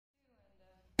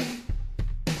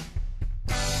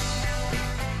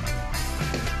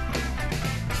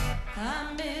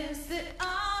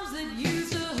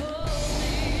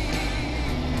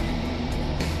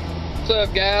What's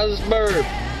up, guys? It's Bird.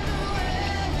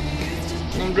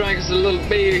 I'm gonna drink us a little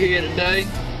beer here today.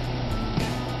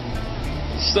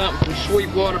 Something from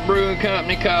Sweetwater Brewing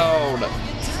Company called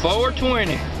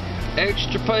 420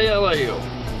 Extra Pale Ale.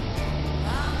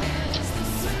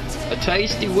 A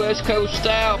tasty West Coast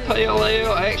style pale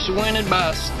ale accentuated by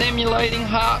a stimulating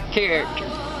hop character.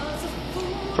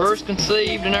 First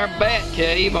conceived in our bat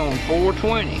cave on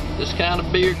 420. This kind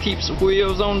of beer keeps the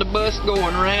wheels on the bus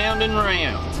going round and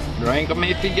round. Drink them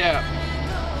if you got them.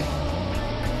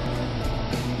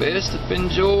 Best to be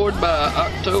enjoyed by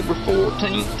October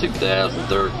 14th,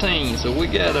 2013. So we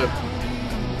got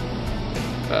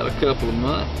about a couple of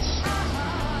months.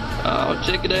 Oh,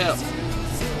 check it out.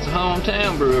 It's a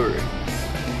hometown brewery.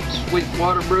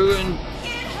 Sweetwater Brewing,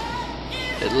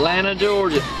 Atlanta,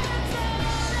 Georgia.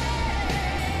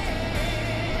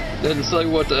 Doesn't say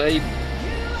what the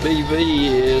ABV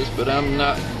is, but I'm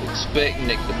not expecting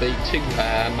it to be too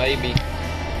high. Maybe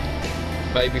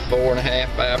 4.5%,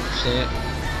 5%.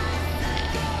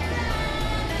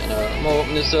 And I'm gonna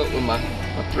open this up with my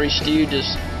Three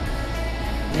Stooges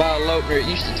bottle opener. It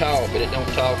used to talk, but it don't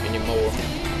talk anymore.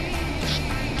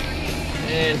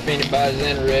 And if anybody's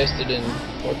interested in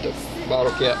what the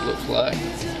bottle cap looks like,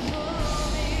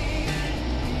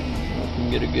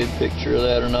 get a good picture of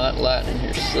that or not. Lighting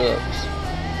here sucks.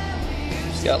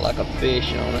 It's got like a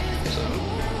fish on it, so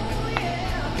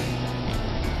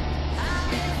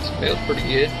it smells pretty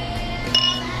good.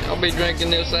 I'll be drinking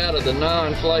this out of the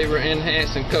non-flavor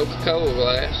enhancing Coca-Cola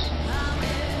glass.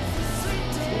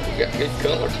 We got good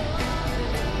color.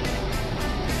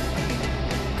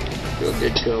 Real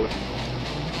good color.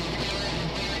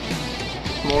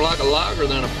 It's more like a lager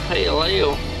than a pale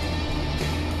ale.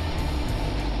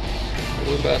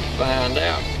 We're about to find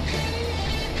out.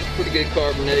 Pretty good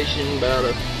carbonation, about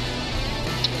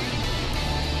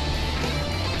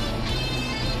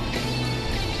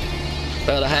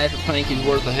a half a pinky's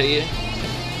worth of head.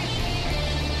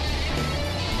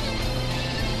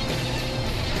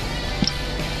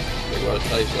 See what it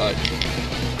tastes like.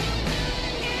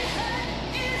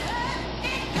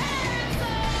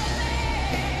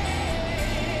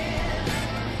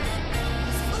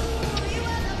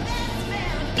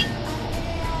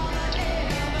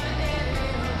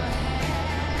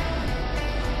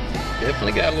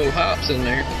 Definitely got a little hops in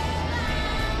there.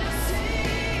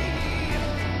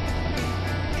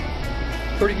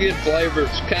 Pretty good flavor.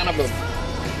 It's kind of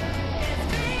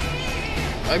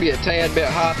maybe a tad bit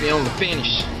hoppy on the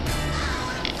finish.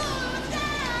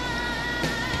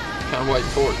 Kind of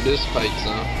waiting for it to dissipate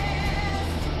some.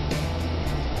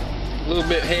 A little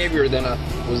bit heavier than I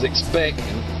was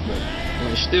expecting, but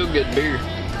it's still good beer.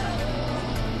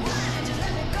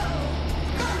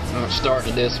 It's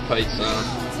starting to dissipate some.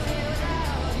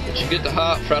 But you get the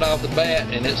hops right off the bat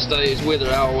and it stays with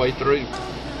it all the way through.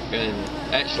 And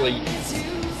actually,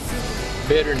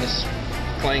 bitterness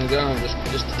clings on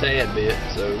just a tad bit.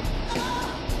 So,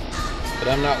 but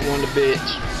I'm not one to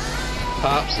bitch.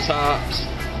 Hops is hops,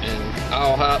 and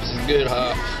all hops is good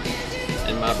hops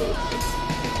in my book.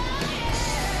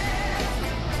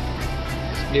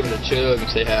 Let's give it a chug and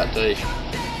see how it tastes.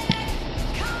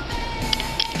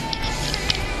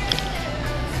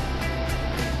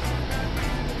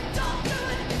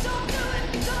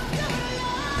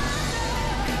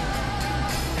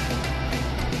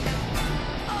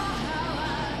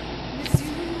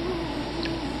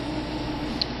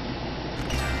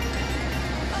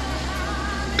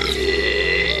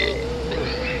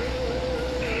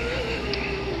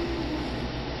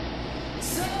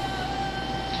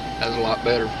 That's a lot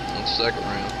better on the second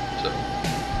round, so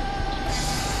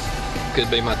could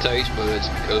be my taste buds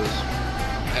because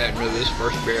I hadn't really this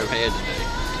first beer I've had today.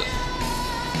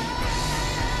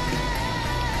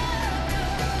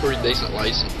 So pretty decent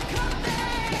lacing,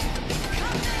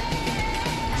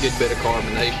 good bit of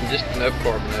carbonation, just enough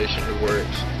carbonation to where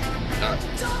it's not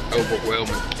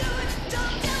overwhelming.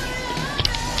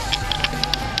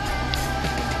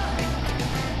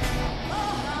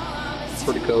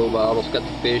 Pretty cool bottle. It's got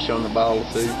the fish on the bottle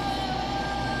too.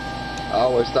 I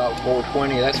always thought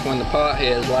 420, that's when the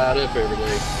potheads light up every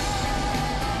day.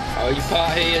 All you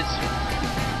potheads,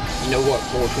 you know what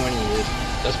 420 is.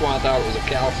 That's why I thought it was a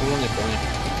California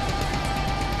thing.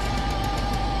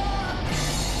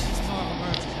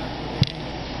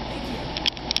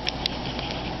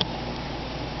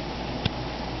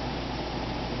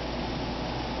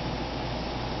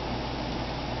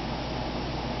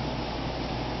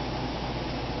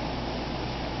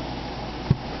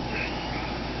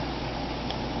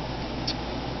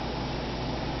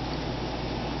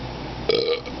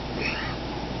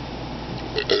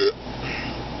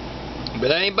 But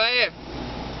it ain't bad.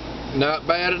 Not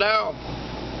bad at all.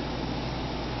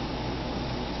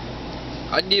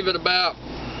 I'd give it about,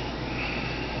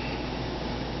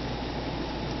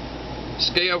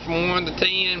 scale from 1 to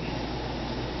 10,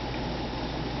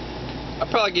 I'd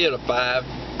probably give it a 5.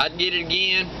 I'd get it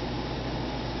again.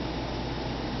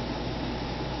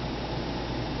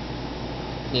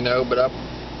 You know, but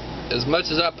as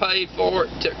much as I paid for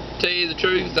it, to tell you the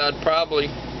truth, I'd probably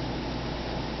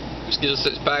just get a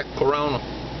 6-pack of Corona.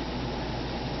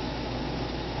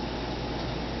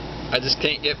 I just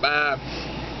can't get by.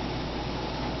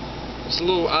 It's a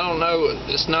little, I don't know,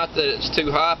 it's not that it's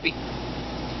too hoppy,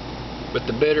 but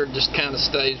the bitter just kind of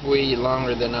stays with you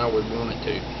longer than I would want it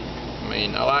to. I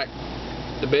mean, I like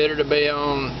the bitter to be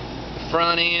on the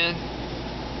front end,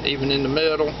 even in the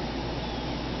middle,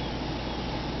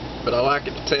 but I like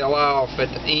it to tail off at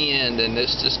the end, and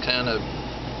this just kind of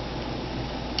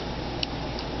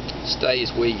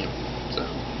stays with you. So,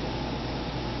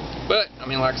 but I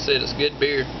mean, like I said, it's good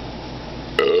beer.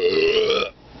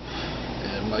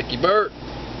 And make you burp,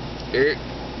 Eric.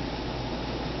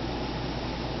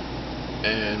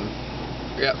 And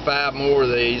we got 5 more of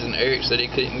these, and Eric said he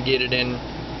couldn't get it in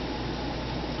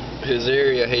his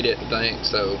area, he didn't think,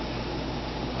 so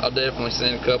I'll definitely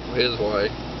send a couple his way,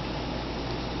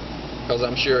 because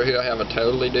I'm sure he'll have a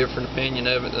totally different opinion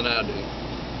of it than I do,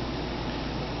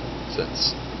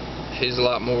 since he's a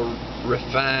lot more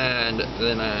refined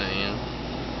than I am.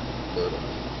 But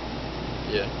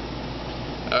yeah.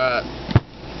 Alright,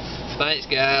 thanks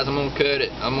guys. I'm gonna cut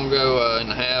it. I'm gonna go in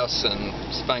the house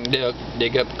and see if I can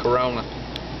dig up the Corona.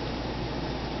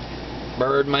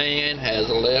 Birdman has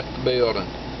left the building.